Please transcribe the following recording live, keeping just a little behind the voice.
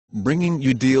bringing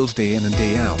you deals day in and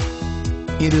day out.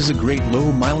 It is a great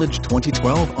low-mileage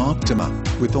 2012 Optima,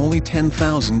 with only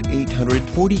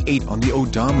 10,848 on the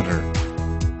odometer.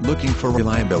 Looking for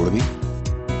reliability?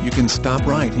 You can stop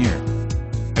right here.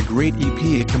 A great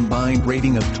EPA combined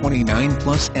rating of 29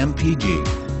 plus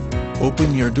mpg.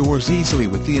 Open your doors easily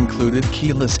with the included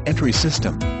keyless entry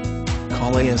system.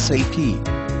 Call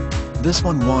ASAP. This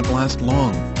one won't last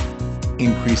long.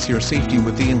 Increase your safety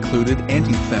with the included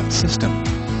anti-theft system.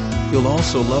 You'll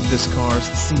also love this car's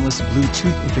seamless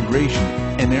Bluetooth integration,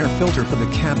 an air filter for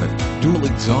the cabin, dual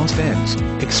exhaust ends,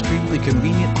 extremely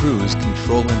convenient cruise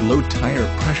control and low tire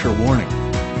pressure warning.